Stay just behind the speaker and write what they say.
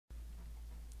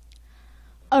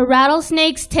A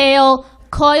rattlesnake's tail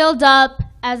coiled up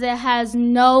as it has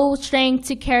no strength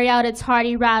to carry out its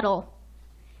hearty rattle.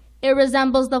 It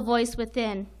resembles the voice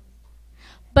within.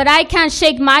 But I can't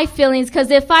shake my feelings, because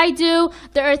if I do,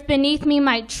 the earth beneath me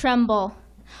might tremble.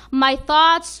 My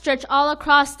thoughts stretch all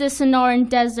across this Sonoran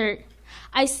desert.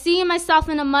 I see myself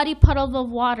in a muddy puddle of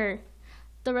water,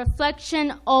 the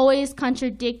reflection always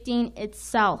contradicting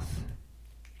itself.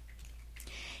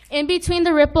 In between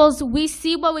the ripples, we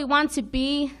see what we want to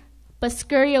be, but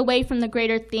scurry away from the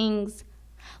greater things.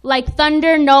 Like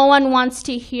thunder no one wants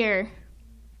to hear.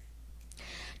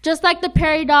 Just like the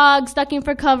prairie dogs ducking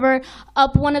for cover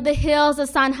up one of the hills of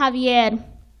San Javier.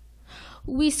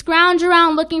 We scrounge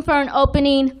around looking for an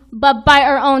opening, but bite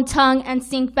our own tongue and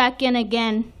sink back in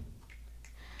again.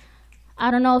 I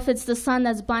don't know if it's the sun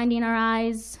that's blinding our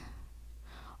eyes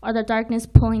or the darkness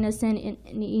pulling us in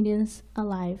and eating us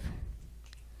alive.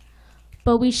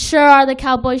 But we sure are the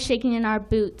cowboys shaking in our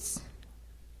boots.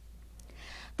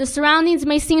 The surroundings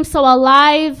may seem so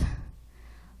alive,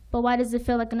 but why does it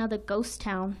feel like another ghost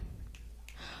town?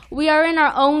 We are in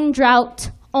our own drought,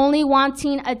 only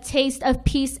wanting a taste of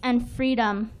peace and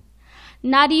freedom.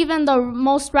 Not even the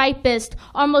most ripest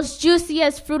or most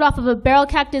juiciest fruit off of a barrel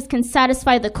cactus can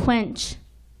satisfy the quench.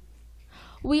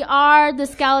 We are the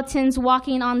skeletons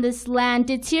walking on this land,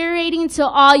 deteriorating till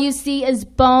all you see is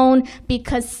bone,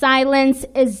 because silence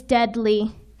is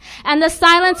deadly. And the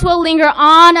silence will linger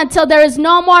on until there is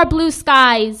no more blue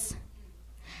skies.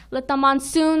 Let the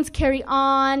monsoons carry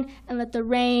on, and let the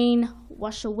rain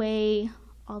wash away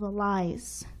all the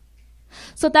lies.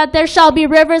 So that there shall be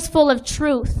rivers full of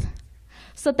truth.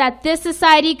 So that this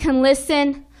society can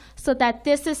listen. So that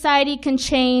this society can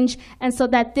change. And so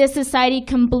that this society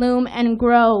can bloom and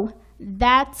grow.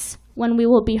 That's when we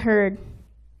will be heard.